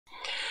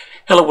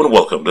Hello and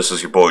welcome, this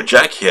is your boy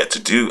Jack here to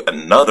do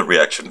another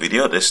reaction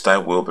video. This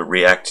time we'll be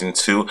reacting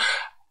to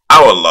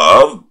Our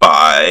Love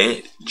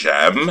by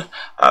G.E.M.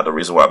 The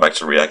reason why I'm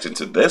actually reacting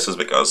to this is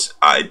because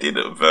I did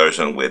a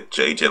version with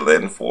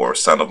JJ for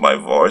Sound of My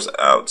Voice,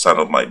 Sound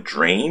of My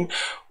Dream,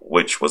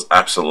 which was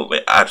absolutely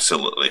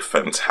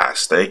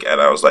fantastic. And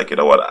I was like, you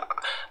know what,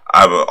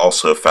 I'm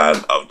also a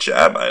fan of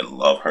G.E.M. I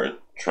love her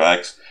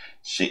tracks.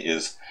 She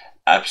is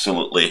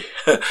absolutely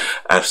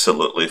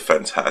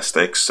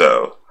fantastic.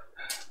 So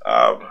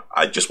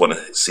I just want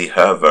to see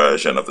her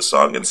version of the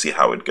song and see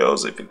how it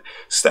goes, if it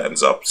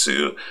stands up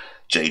to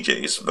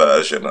JJ's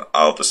version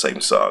of the same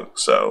song.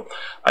 So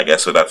I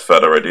guess without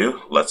further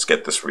ado, let's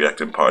get this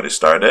reacting party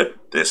started.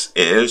 This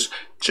is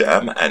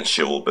G.E.M. and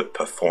she will be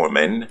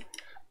performing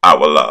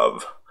Our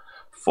Love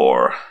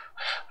for,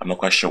 I'm not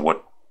quite sure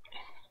what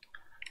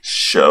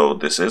show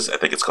this is. I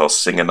think it's called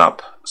Singing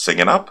Up.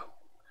 Singing Up?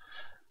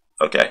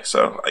 Okay,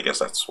 so I guess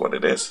that's what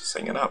it is,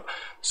 Singing Up.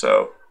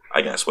 So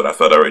I guess without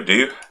further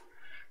ado,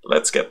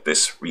 let's get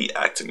this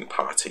reacting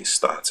party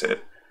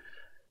started.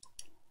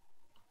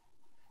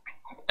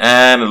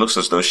 And it looks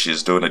as though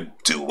she's doing a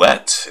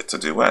duet. It's a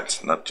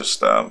duet, not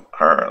just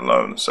her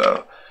alone,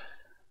 so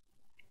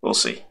we'll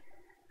see.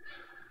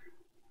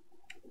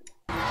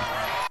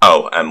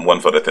 Oh, and one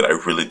further thing, I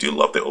really do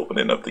love the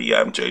opening of the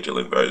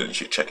JJ version. You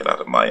should check it out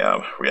in my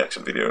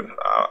reaction video.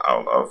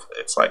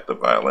 It's like the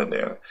violin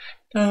there.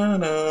 Na,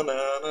 na,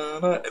 na, na,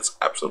 na. It's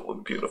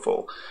absolutely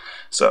beautiful.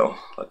 So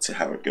let's see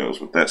how it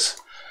goes with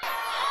this.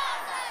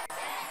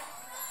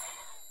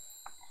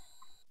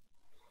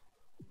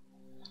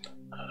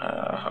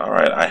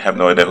 Alright, I have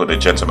no idea who the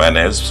gentleman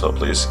is, so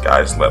please,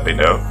 guys, let me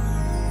know.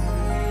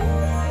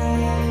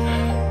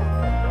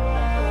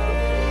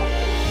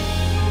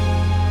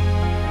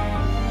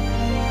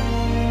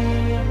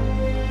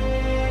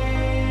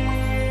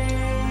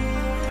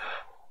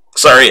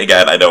 Sorry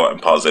again, I know I'm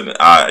pausing.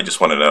 I just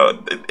want to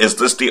know, is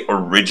this the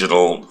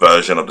original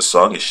version of the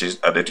song?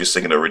 Did you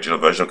sing the original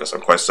version? Because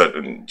I'm quite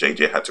certain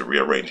JJ had to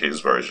rearrange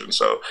his version,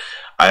 so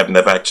I have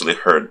never actually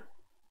heard.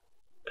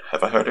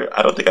 Have I heard it?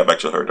 I don't think I've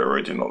actually heard the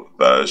original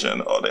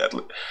version or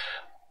the.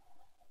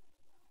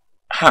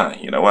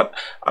 You know what?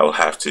 I will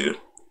have to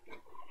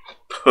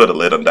put a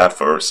lid on that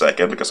for a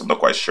second because I'm not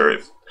quite sure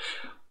if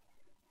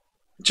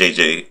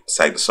JJ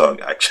sang the song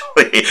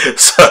actually.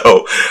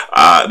 So,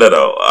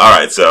 no.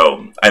 Alright,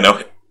 so I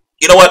know.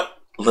 You know what?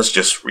 Let's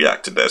just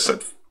react to this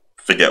and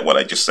forget what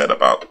I just said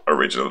about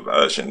original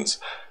versions.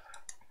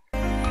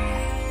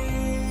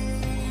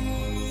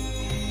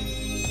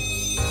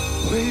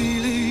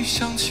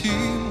 想起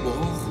模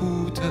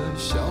糊的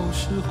小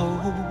时候，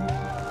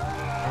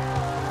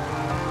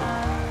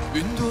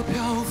云朵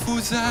漂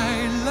浮在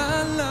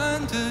蓝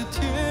蓝的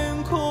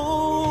天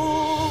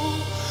空。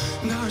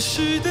那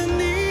时的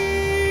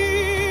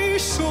你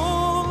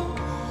说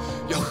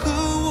要和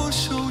我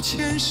手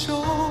牵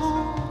手，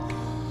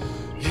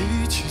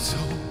一起走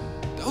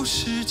到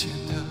时间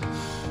的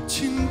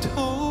尽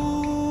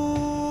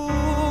头。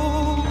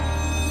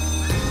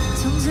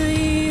从此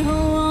以后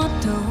我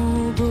都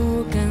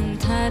不敢。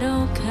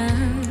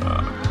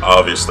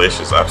 Obviously,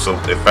 she's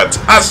absolutely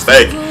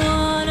fantastic.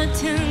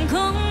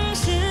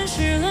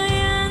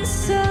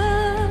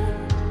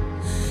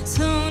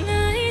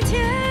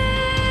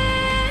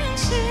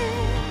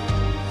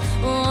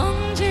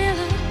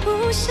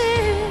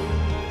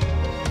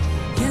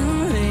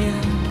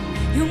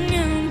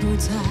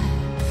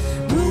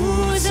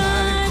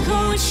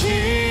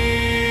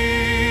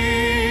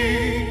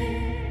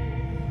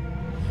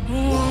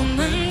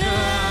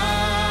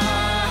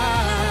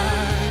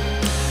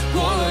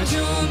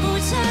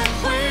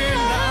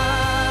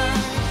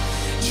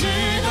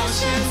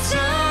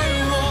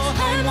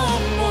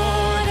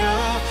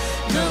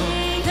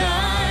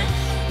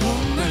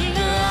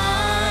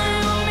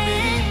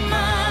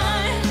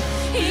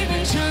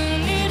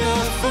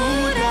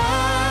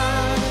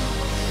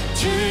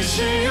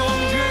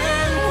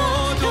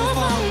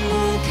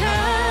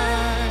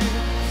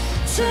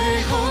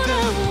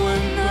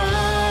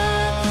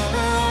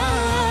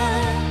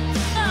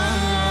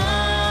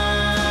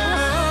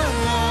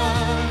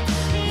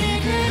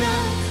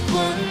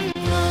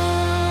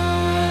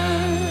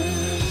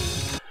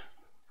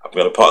 I'm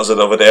going to pause it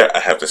over there. I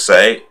have to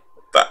say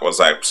that was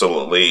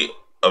absolutely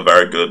a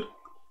very good,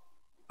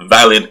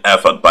 valiant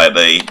effort by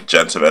the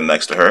gentleman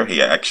next to her.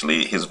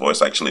 His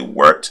voice actually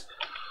worked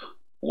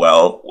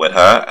well with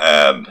her,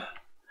 and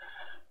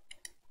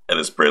it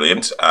is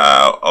brilliant.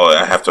 Oh,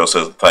 I have to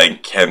also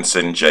thank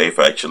Kenson J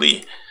for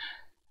actually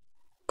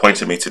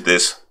pointing me to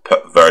this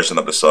version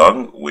of the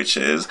song, which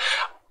is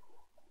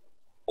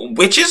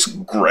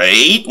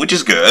great, which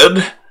is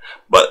good,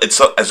 but it's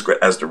not as great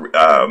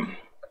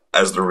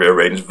as the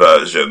rearranged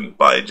version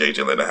by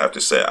JJ Lin. I have to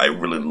say, I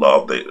really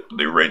love the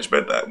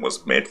arrangement that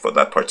was made for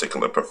that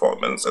particular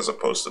performance as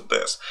opposed to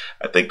this.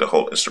 I think the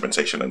whole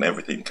instrumentation and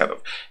everything kind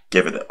of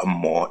gave it a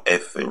more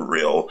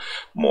ethereal,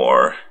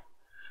 more,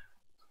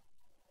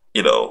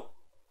 you know,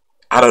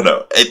 I don't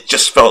know, it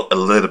just felt a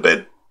little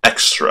bit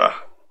extra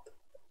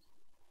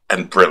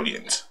and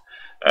brilliant.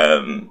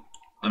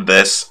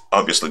 this,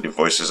 obviously the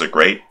voices are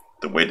great.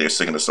 The way they're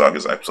singing the song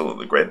is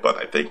absolutely great, but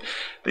I think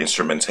the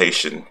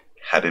instrumentation,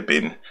 had it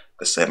been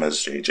the same as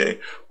JJ,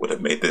 would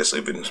have made this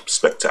even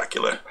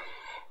spectacular.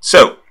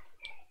 So,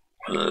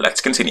 let's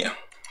continue.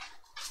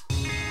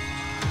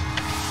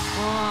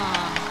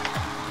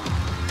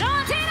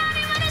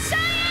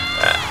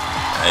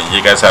 And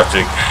you guys have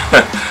to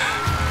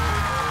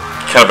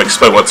kind of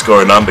explain what's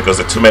going on because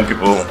there are too many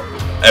people.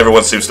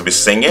 Everyone seems to be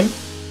singing.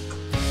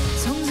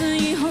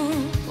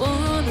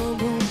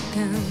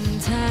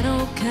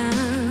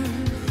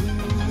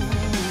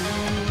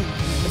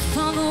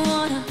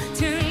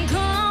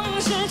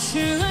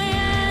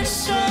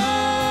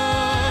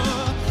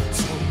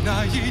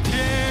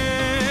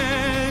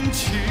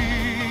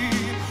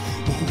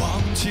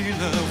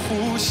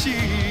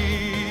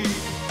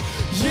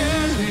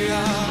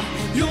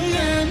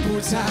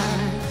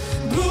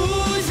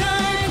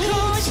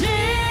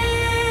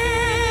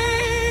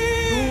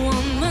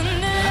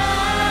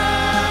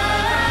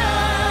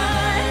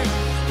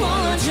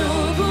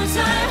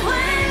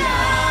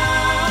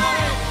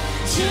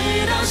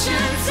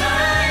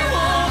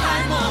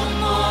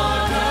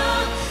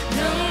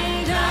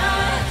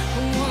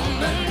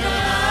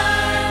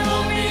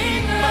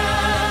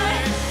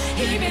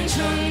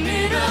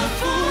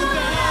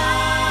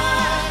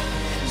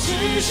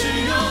是永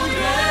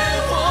远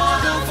我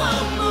都放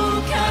不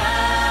开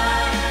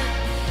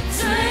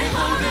最后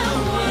的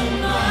温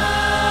暖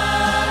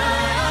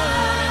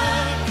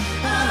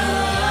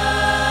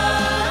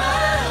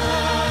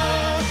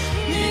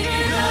你给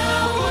的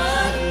温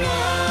暖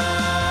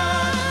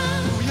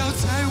不要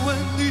再问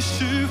你是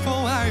否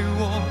爱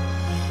我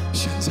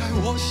现在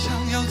我想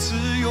要自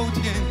由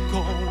天空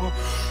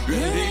离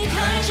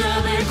开这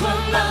被捆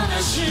绑的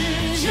世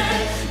界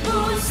不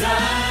再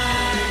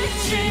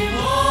寂寞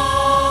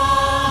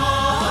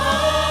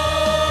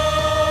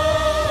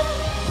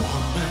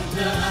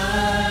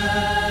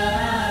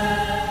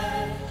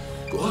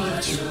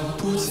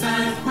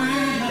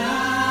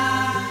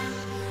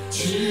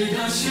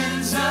现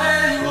在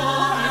我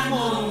还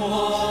默默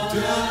的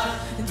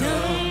等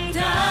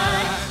待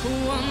我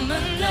们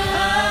的爱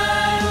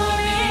我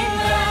明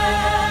白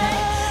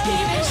已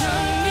变成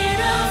你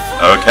的负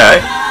担 Okay.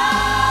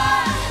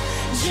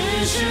 只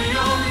是永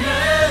远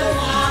我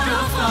都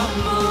放不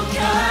开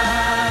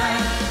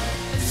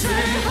最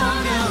后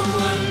的温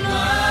暖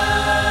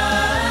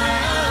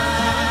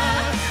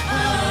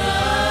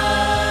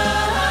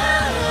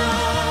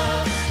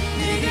你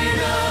给的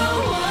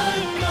温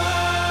暖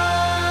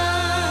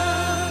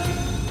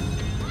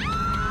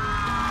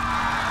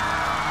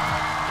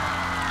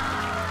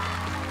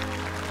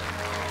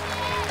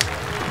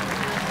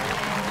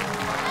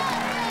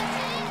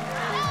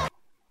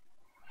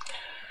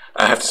I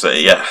have to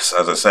say, yes,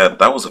 as I said,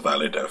 that was a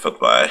valid effort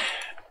by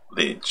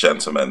the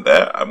gentleman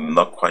there. I'm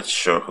not quite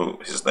sure who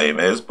his name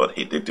is, but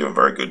he did do a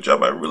very good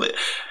job.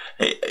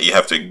 You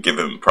have to give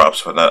him props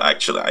for that.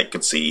 Actually, I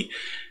could see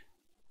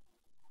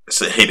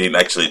so he didn't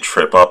actually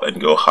trip up and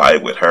go high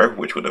with her,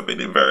 which would have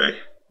been very,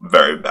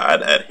 very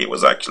bad, and he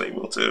was actually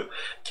able to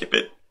keep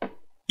it.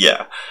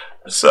 Yeah,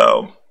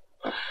 so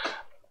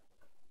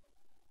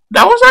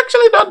that was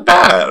actually not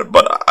bad.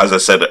 But as I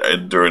said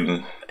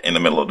in the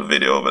middle of the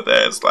video over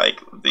there, it's like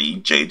the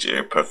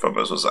JJ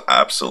performance was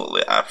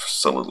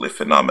absolutely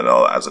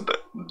phenomenal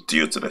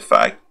due to the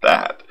fact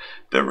that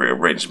the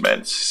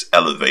rearrangements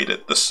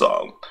elevated the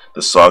song.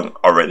 The song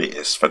already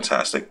is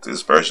fantastic.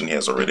 This version here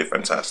is already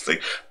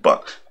fantastic,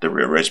 but the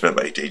rearrangement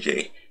by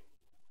JJ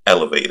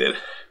elevated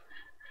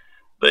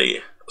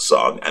the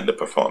song and the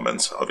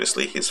performance.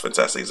 Obviously, he's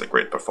fantastic. He's a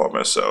great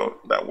performer, so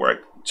that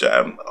worked.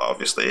 G.E.M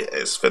obviously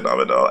is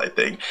phenomenal. I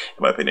think, in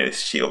my opinion,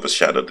 she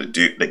overshadowed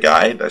the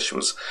guy that she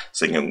was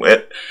singing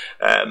with,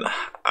 and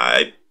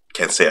I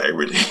can't say I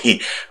really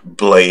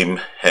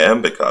blame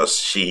him because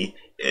she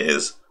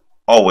is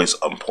always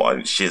on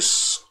point.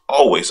 She's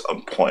always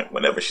on point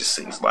whenever she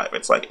sings live.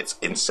 It's like, it's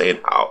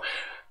insane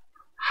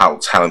how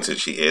talented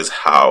she is,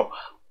 how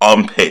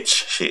on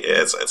pitch she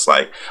is. It's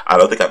like, I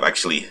don't think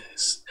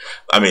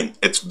I mean,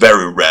 it's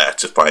very rare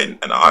to find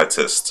an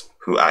artist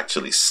who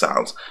actually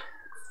sounds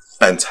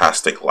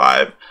fantastic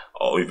live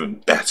or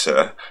even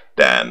better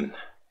than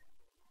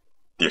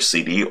their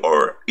CD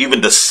or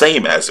even the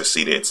same as their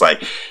CD. It's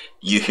like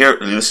you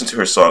listen to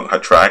her song, her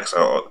tracks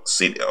or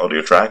CD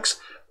audio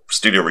tracks,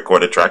 studio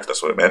recorded tracks,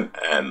 that's what I meant,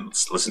 and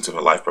listen to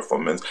her live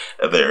performance.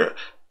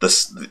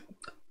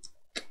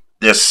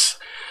 There's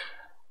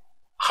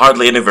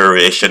hardly any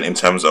variation in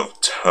terms of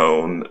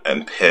tone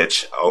and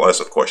pitch, unless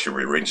of course she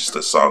rearranges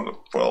the song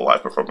for a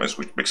live performance,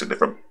 which makes it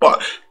different,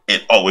 but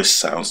it always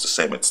sounds the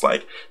same. It's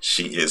like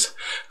she is,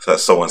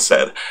 as someone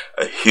said,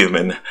 a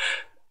human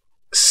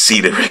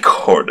CD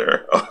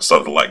recorder or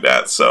something like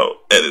that.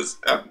 So it is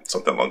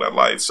something along that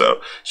line.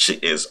 So she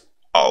is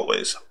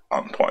always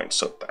on point,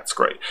 so that's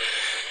great.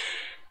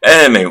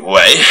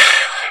 Anyway,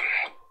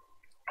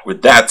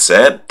 With that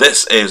said,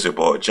 this is your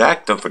boy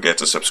Jack. Don't forget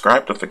to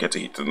subscribe. Don't forget to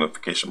hit the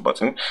notification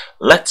button.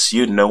 Lets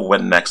you know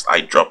when next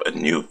I drop a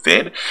new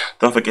vid.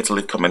 Don't forget to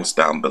leave comments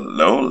down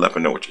below. Let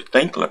me know what you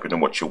think. Let me know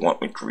what you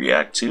want me to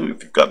react to.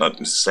 If you've got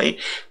nothing to say,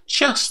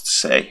 just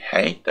say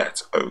hey.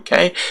 That's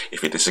okay.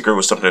 If you disagree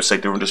with something I say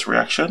during this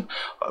reaction,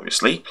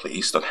 obviously,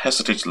 please don't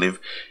hesitate to leave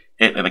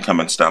it in the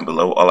comments down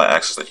below. All I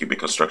ask is that you be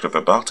constructive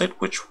about it,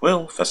 which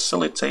will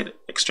facilitate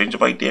exchange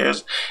of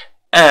ideas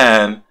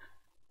and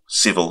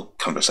civil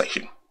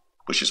conversation,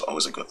 which is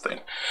always a good thing.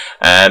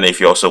 And if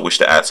you also wish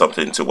to add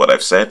something to what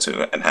I've said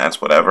to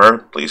enhance whatever,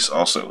 please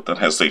also don't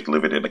hesitate to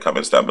leave it in the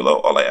comments down below.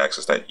 All I ask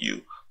is that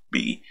you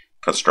be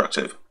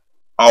constructive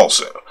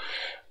also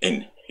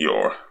in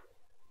your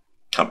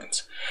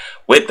comments.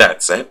 With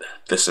that said,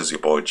 this is your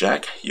boy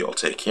Jack. You all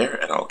take care,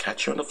 and I'll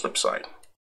catch you on the flip side.